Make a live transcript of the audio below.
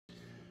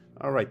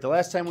All right, the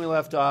last time we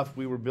left off,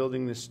 we were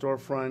building this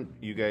storefront.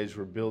 You guys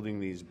were building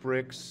these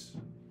bricks,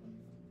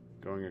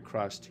 going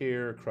across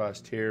here,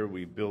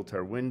 We built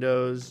our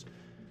windows.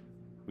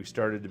 We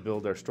started to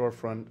build our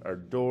storefront, our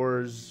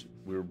doors.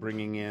 We were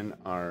bringing in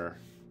our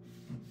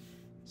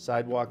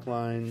sidewalk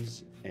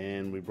lines,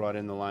 and we brought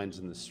in the lines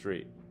in the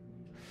street.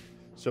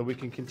 So we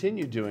can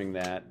continue doing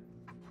that.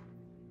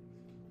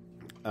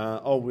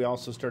 We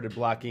also started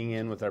blocking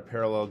in with our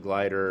parallel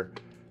glider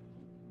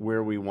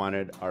where we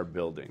wanted our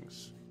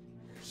buildings.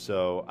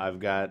 So I've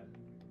got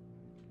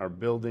our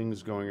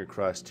buildings going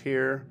across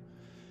here,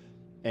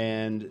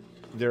 and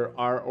there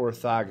are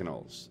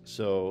orthogonals.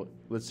 So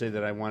let's say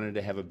that I wanted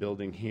to have a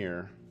building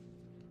here.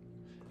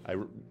 I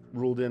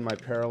ruled in my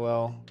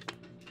parallel,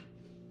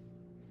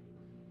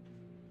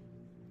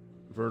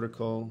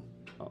 vertical.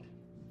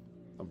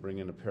 I'll bring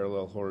in a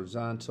parallel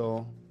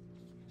horizontal.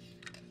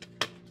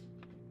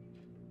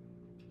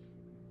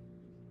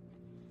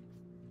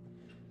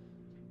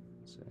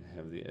 So I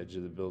have the edge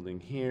of the building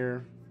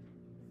here.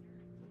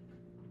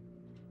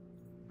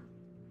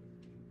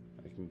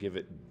 I can give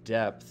it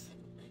depth,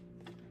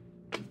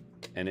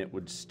 and it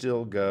would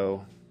still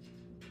go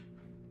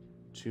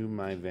to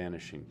my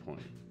vanishing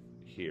point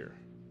here.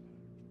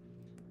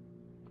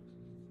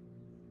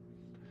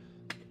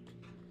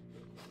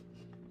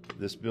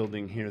 This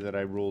building here that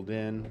I ruled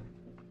in,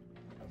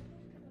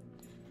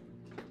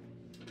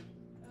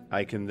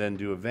 I can then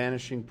do a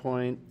vanishing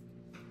point,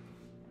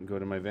 go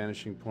to my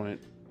vanishing point,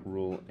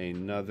 rule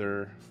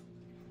another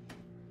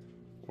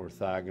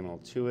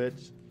orthogonal to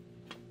it,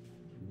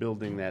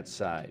 building that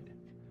side.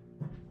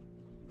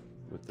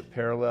 With the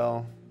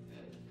parallel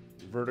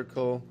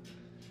vertical,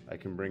 I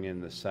can bring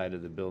in the side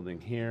of the building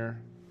here,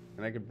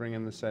 and I can bring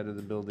in the side of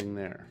the building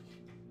there.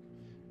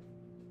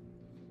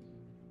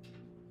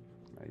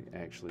 I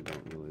actually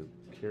don't really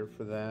care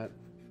for that.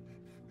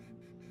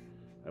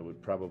 I would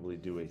probably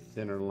do a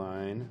thinner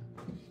line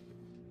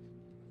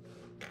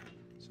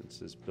since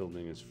this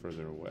building is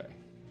further away.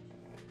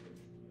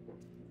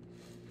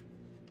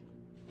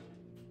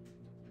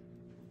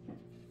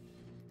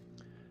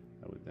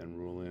 I would then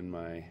rule in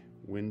my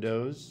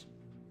windows.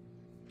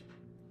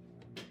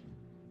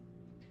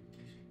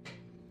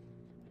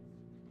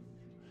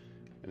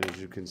 And as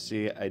you can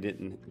see, I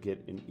didn't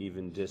get an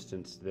even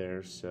distance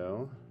there,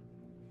 so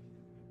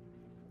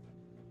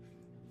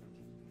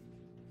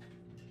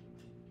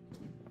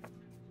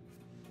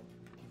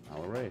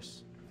I'll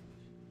erase.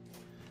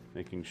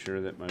 Making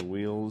sure that my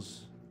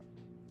wheels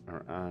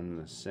are on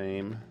the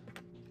same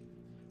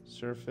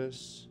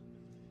surface.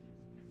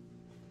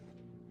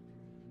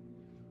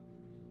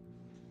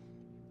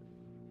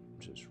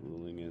 Just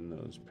ruling in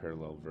those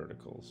parallel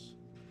verticals.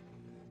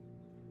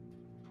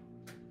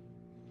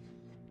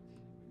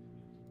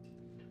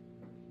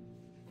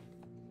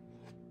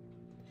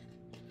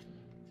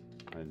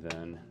 I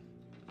then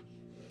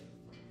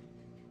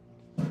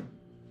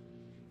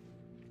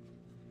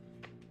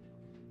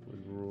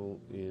would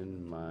rule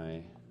in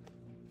my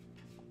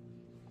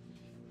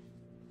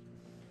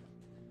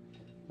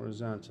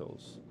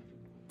horizontals.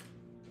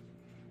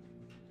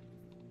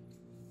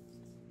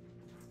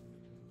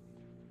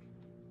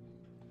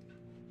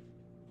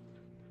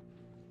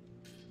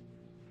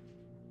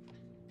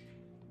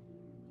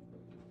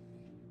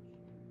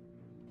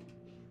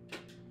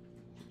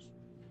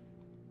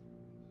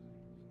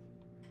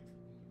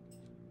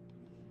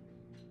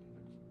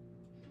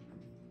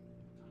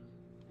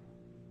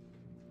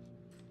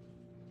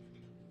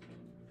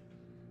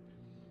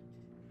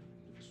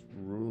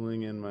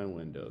 Ruling in my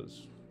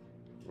windows,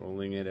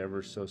 rolling it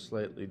ever so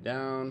slightly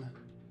down.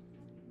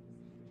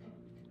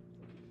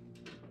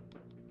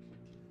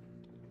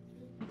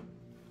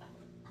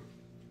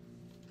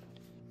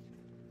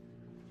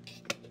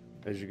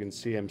 As you can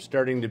see, I'm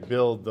starting to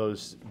build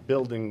those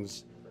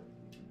buildings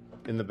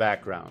in the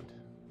background.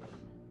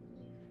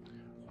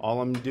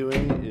 All I'm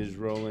doing is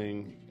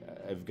rolling.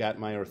 I've got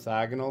my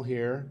orthogonal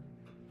here.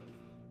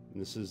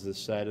 And this is the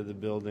side of the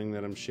building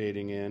that I'm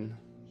shading in.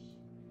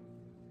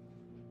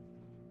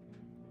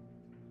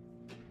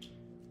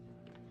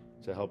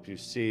 To help you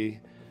see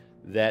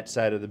that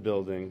side of the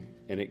building,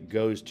 and it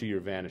goes to your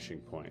vanishing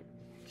point.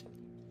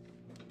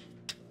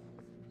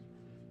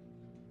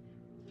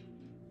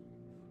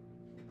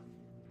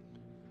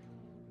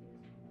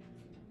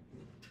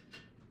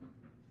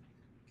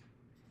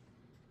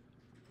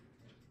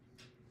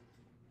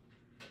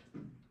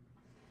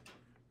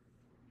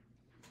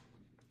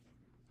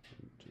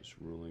 Just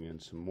ruling in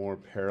some more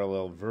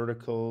parallel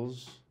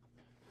verticals.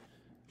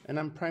 And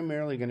I'm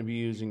primarily going to be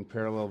using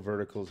parallel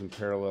verticals and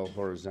parallel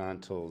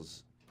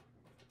horizontals.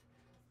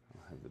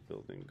 I'll have the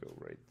building go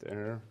right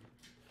there.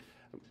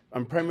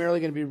 I'm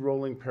primarily going to be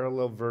rolling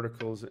parallel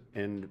verticals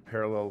and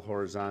parallel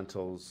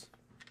horizontals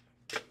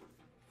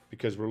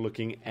because we're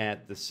looking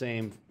at the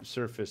same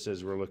surface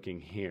as we're looking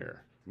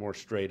here, more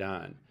straight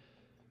on.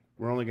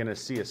 We're only going to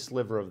see a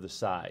sliver of the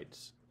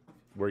sides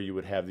where you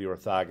would have the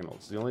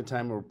orthogonals. The only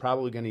time we're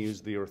probably going to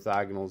use the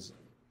orthogonals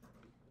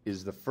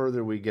is the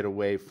further we get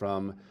away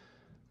from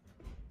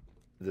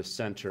the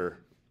center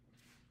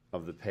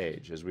of the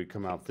page. As we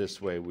come out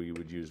this way, we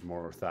would use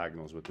more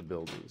orthogonals with the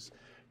buildings.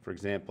 For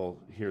example,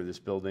 here, this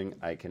building,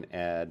 I can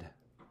add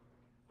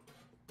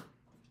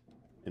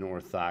an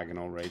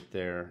orthogonal right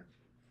there.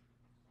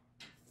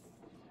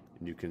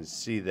 And you can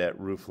see that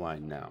roof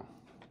line now.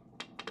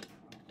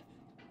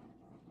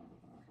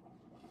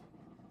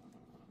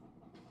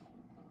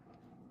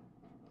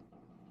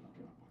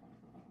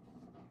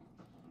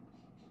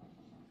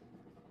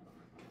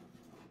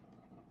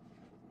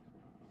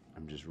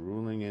 I'm just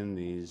ruling in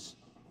these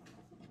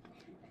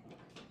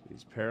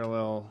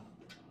parallel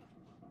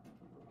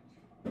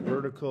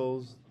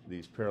verticals,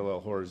 these parallel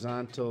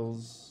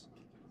horizontals.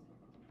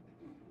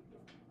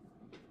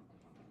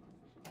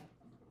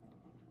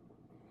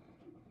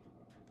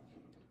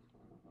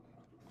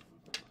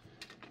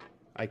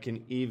 I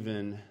can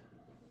even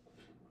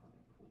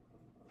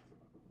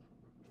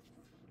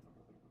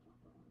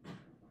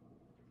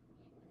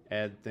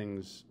add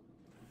things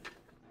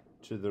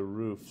to the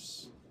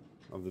roofs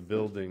of the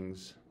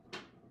buildings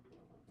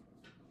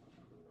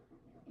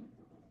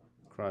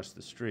across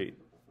the street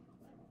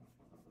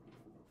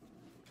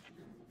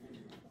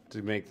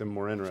to make them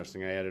more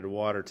interesting. I added a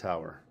water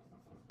tower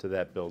to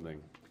that building.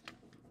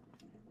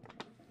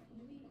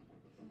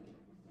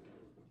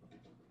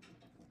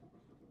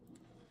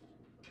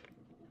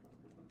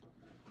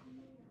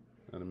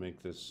 I'm going to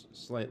make this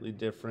slightly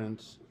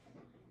different.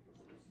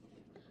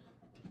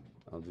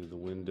 I'll do the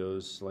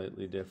windows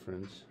slightly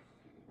different.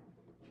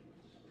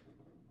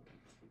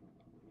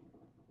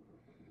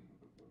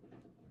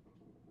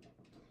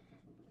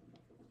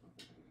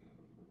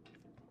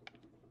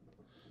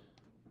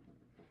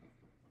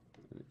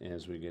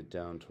 As we get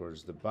down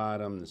towards the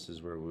bottom, this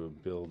is where we'll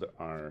build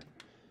our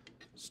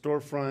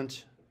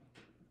storefront,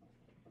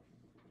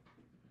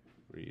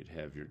 where you'd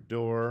have your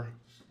door,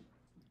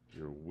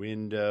 your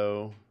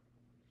window,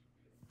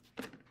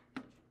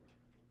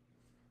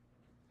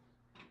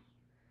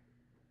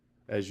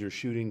 as you're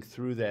shooting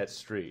through that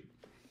street.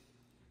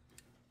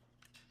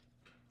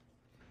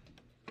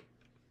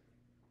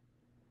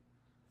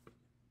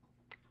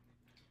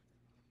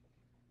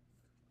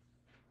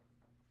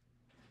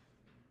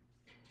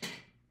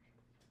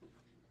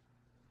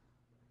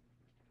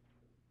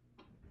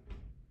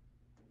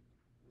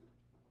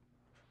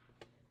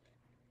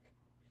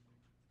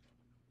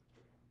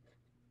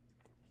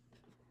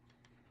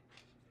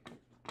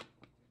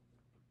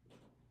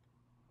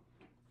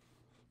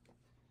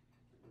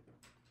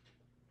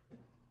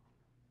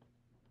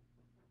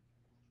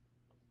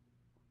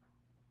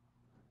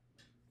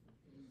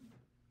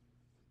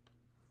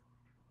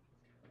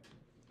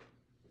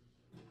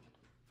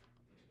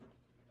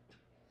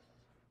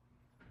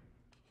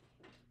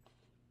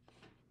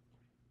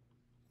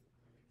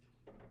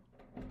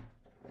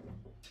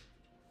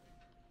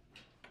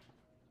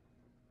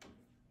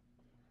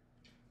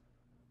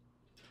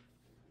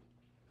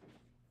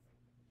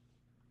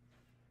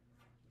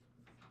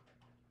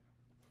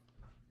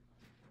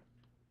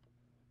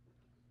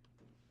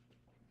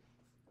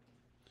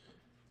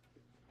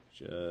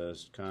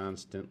 Just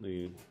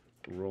constantly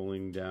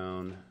rolling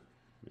down,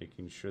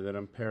 making sure that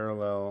I'm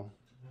parallel,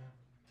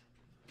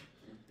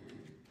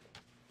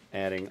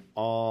 adding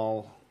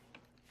all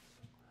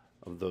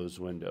of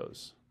those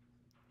windows.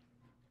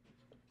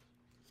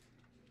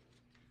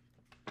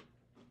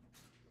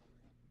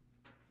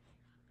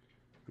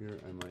 Here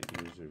I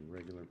might use a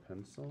regular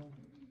pencil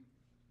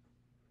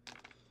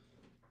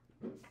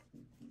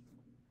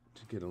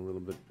to get a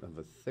little bit of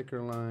a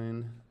thicker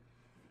line,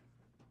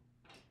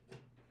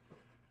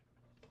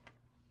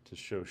 to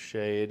show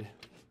shade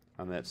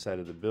on that side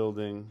of the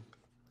building.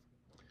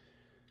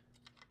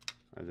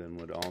 I then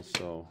would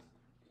also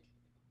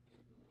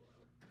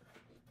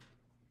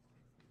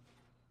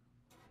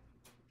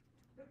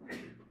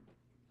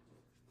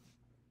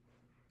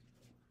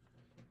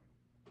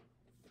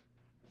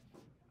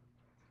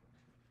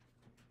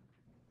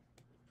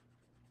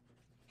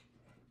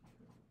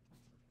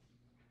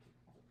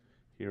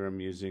here I'm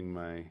using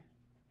my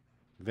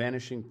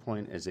vanishing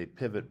point as a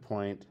pivot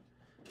point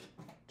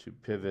to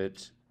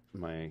pivot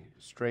my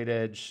straight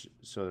edge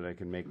so that I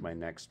can make my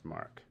next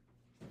mark.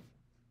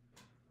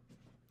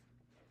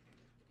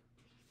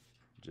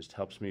 Just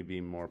helps me be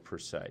more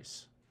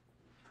precise.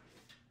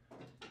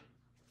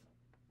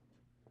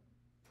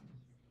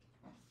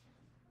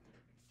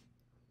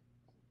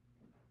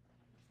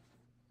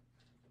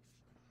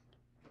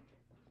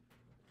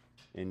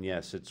 And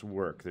yes, it's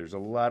work. There's a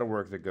lot of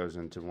work that goes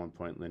into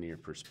one-point linear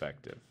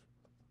perspective.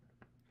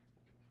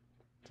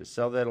 To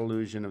sell that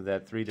illusion of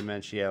that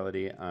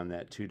three-dimensionality on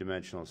that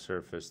two-dimensional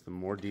surface, the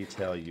more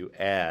detail you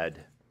add,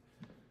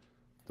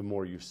 the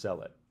more you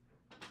sell it.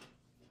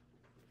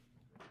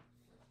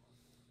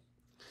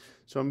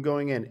 So I'm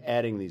going in,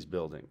 adding these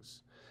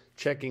buildings,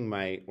 checking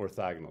my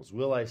orthogonals.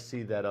 Will I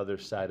see that other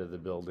side of the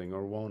building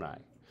or won't I?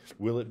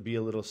 Will it be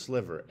a little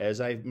sliver? As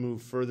I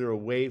move further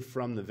away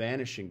from the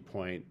vanishing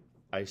point,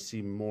 I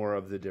see more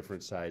of the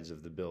different sides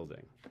of the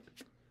building.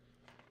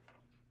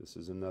 This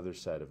is another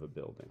side of a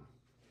building.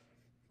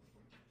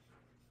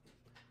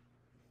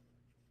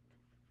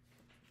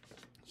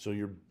 So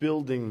you're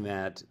building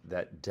that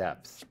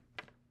depth.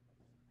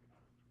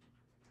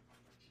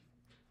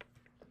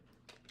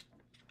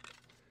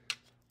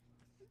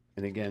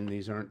 And again,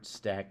 these aren't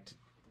stacked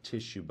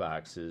tissue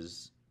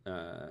boxes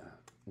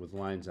with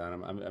lines on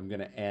them. I'm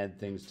going to add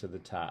things to the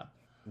top.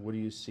 What do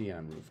you see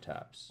on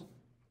rooftops?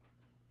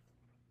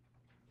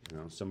 You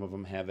know, some of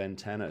them have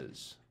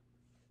antennas.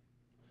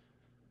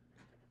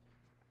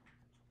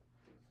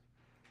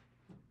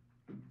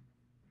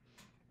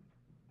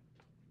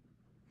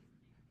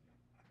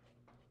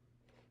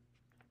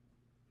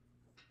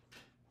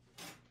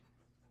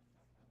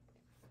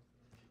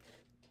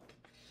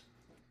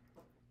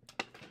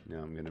 Now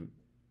I'm going to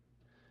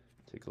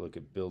take a look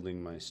at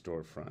building my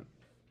storefront.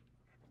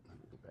 Let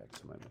me go back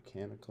to my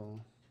mechanical.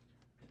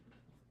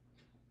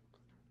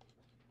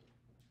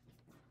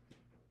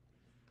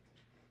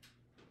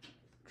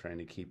 Trying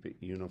to keep it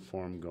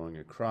uniform going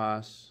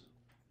across.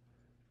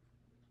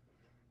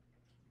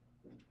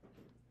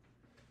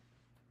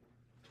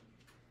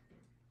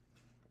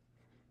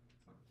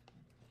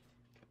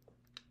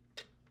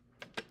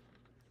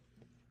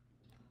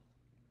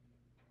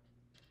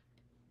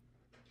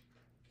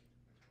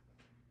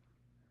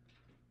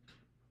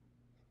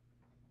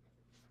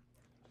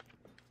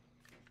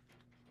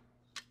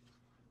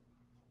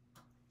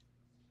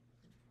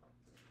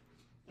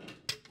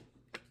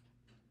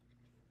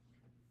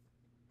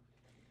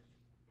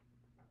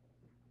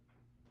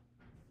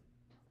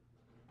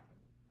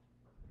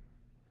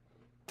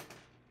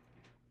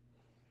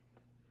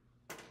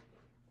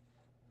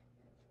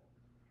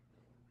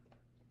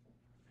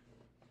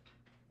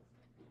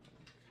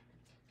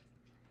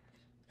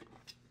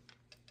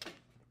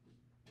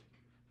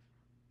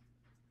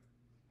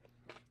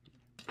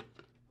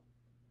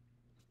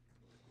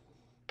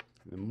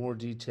 The more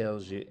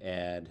details you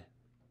add,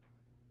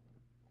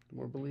 the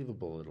more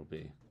believable it'll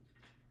be.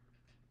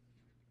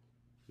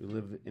 We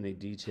live in a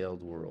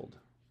detailed world.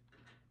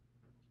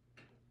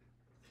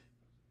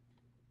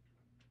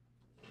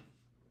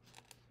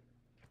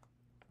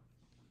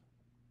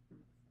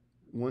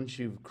 Once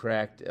you've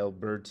cracked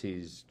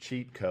Alberti's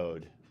cheat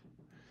code,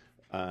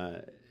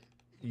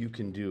 you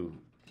can do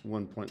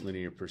one-point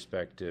linear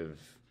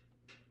perspective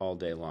all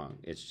day long.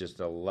 It's just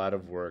a lot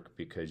of work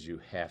because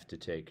you have to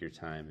take your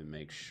time and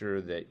make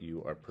sure that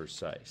you are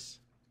precise.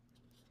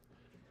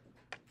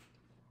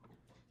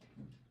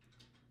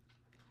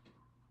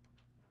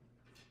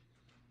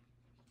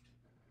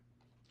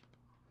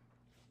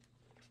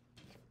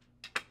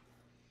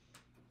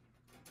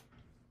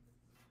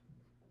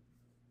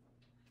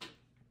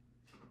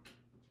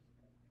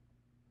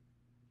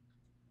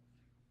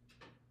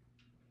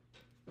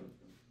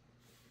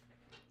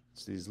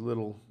 It's these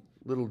little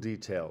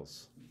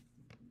details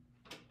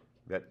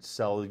that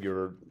sell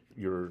your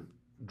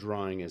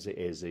drawing as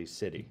a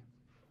city.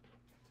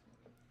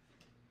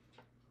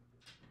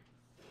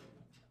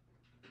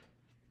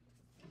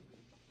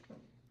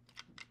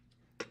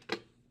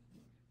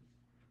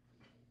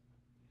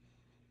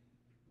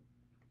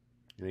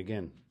 And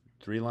again,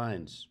 3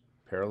 lines: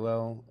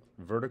 parallel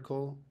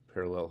vertical,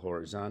 parallel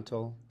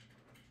horizontal,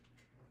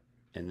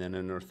 and then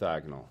an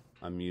orthogonal.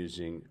 I'm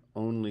using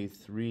only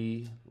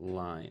 3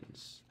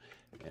 lines,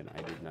 and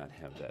I did not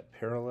have that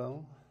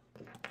parallel.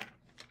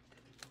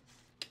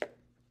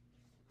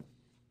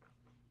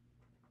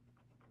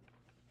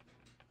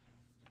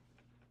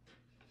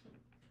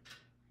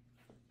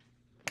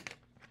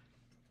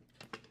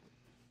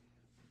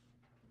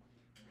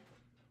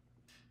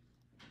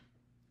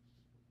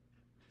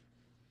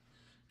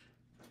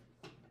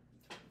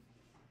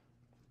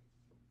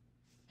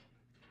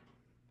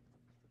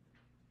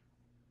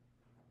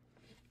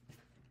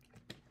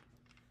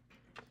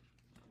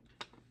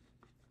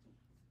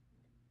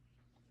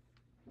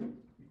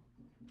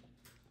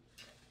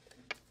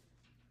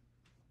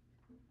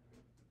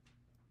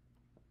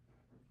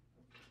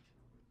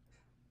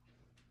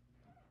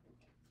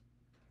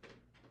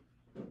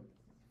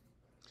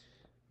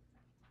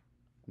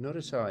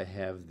 Notice how I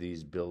have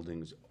these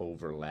buildings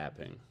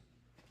overlapping.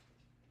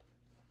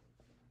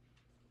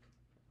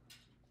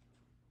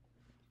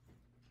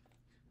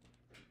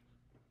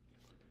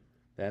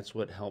 That's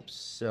what helps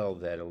sell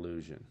that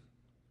illusion.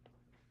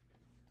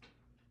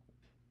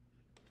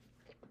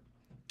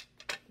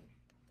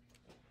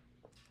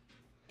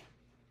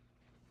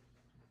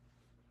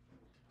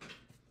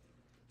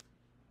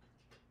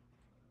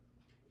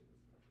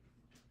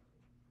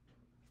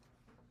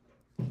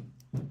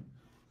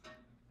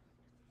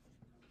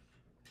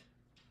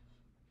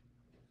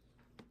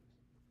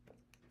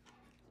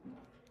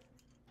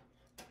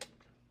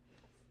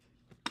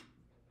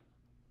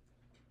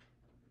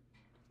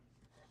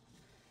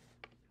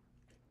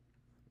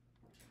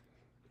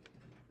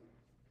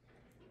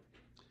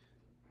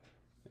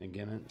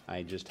 Again,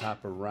 I just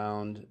hop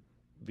around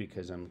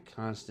because I'm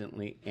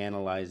constantly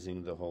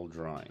analyzing the whole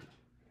drawing,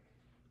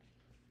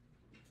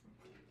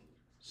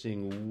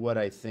 seeing what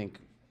I think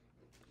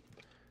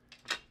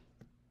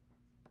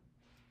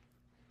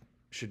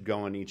should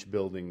go on each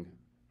building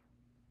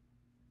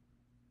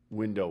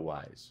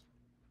window-wise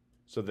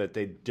so that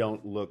they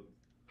don't look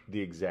the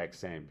exact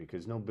same,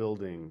 because no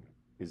building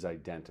is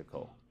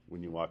identical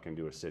when you walk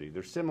into a city.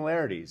 There's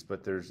similarities,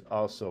 but there's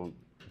also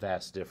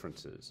vast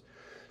differences.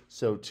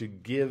 So to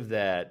give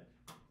that,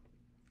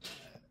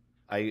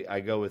 I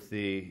go with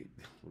the,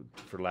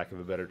 for lack of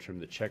a better term,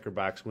 the checker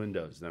box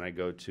windows. Then I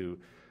go to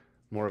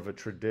more of a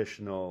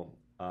traditional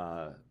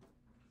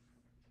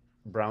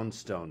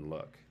brownstone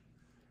look,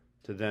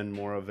 to then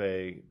more of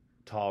a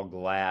tall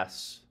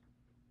glass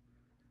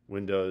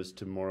windows,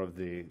 to more of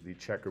the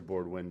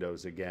checkerboard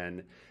windows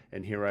again.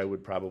 And here I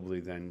would probably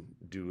then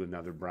do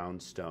another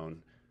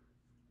brownstone.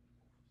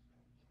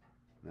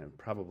 And I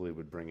probably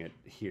would bring it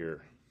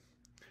here.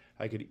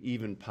 I could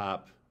even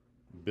pop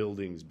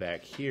buildings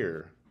back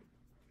here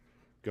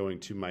going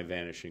to my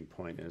vanishing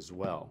point as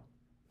well.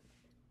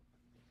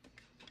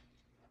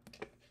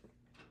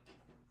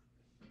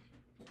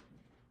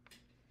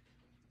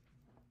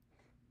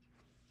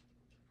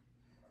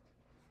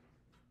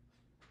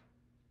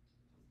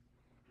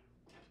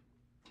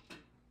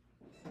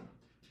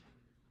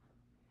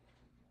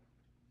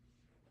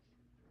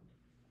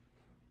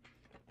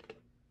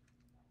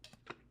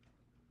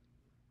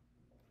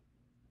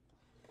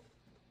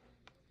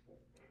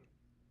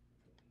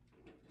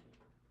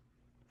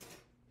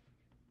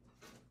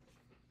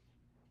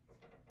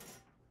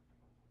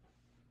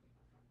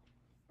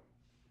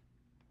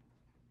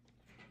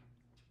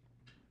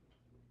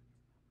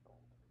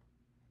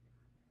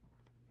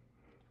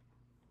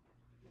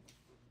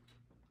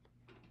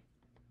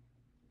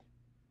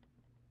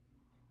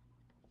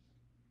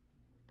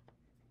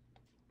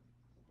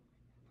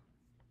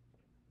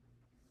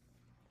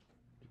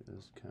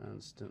 Just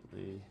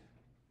constantly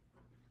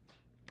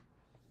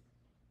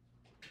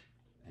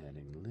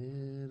adding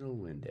little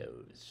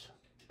windows.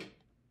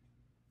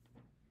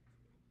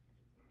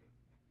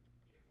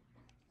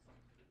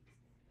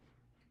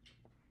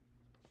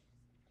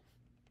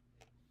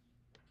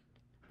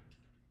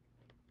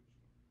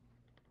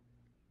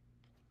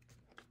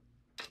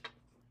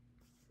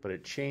 But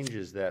it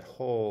changes that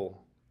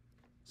whole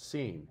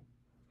scene.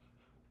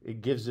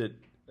 It gives it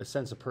a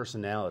sense of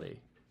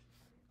personality.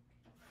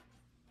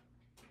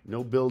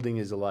 No building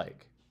is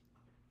alike.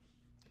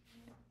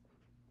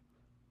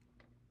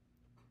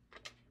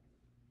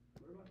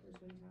 What about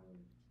this mentality?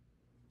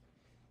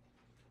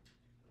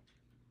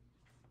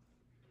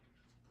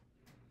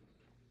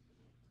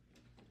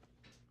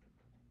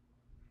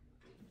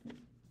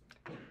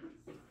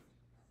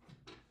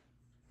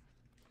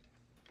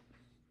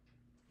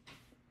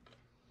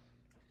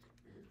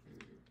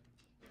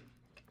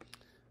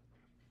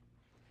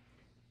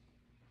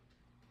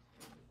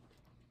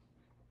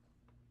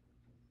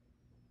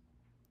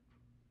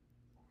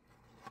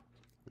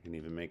 We can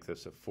even make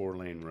this a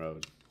 4-lane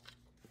road.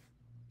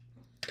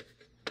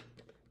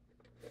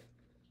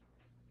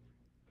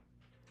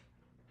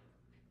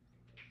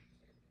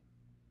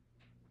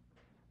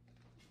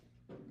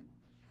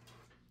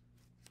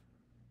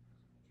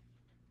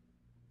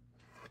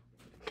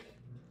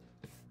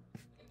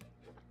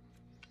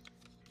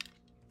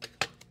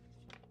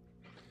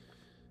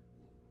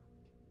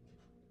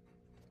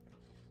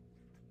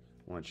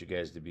 I want you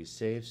guys to be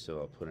safe, so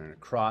I'll put in a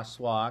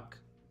crosswalk.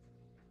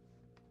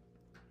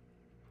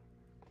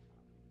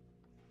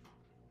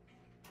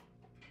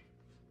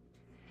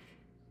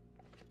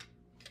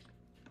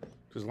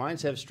 Because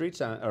lines have streets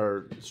on,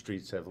 or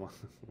streets have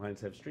lines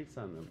have streets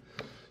on them.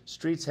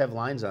 Streets have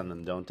lines on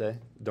them, don't they?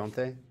 Don't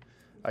they?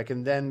 I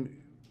can then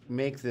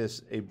make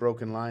this a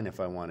broken line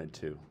if I wanted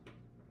to.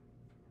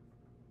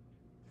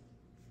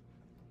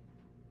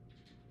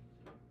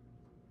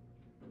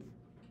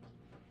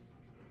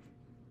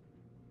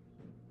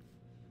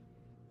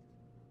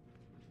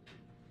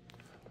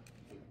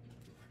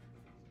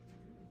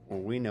 Or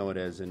we know it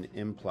as an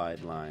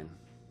implied line.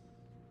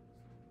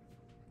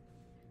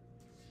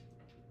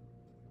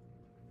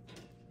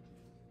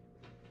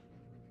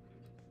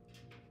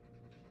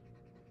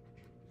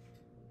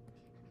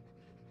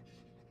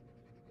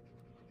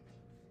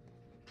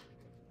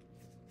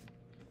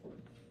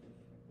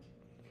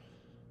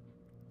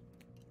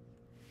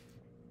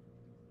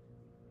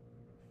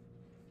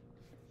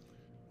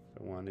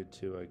 If I wanted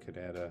to, I could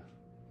add a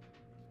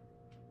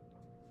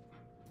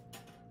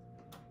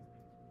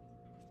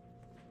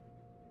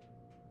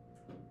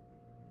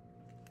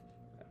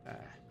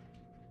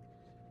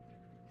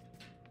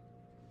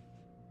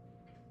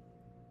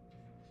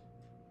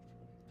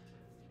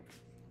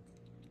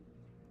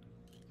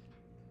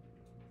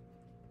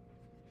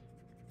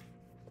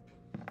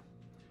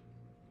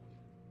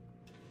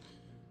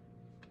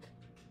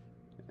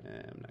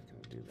I'm not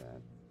going to do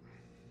that.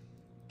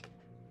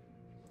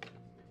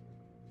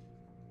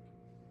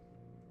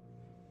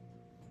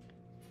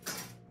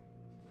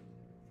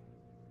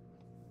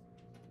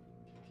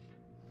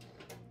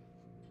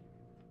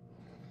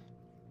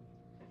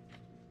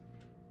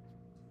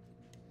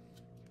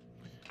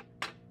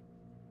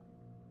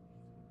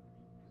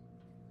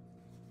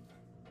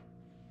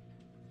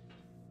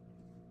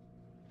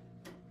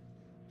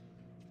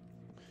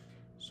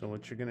 So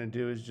what you're going to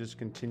do is just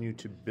continue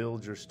to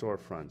build your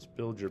storefronts,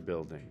 build your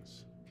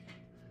buildings.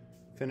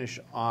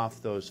 finish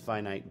off those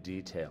finite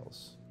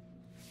details.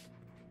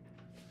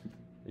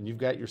 And you've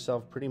got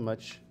yourself pretty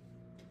much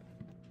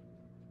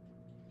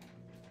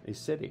a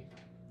city.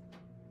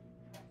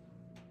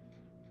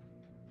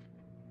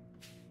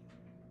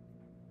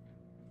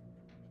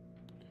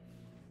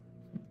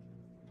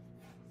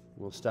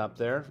 We'll stop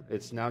there.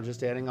 It's now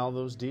just adding all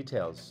those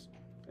details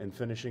and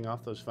finishing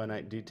off those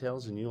finite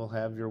details, and you will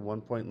have your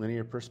one-point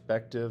linear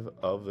perspective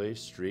of a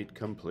street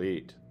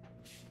complete.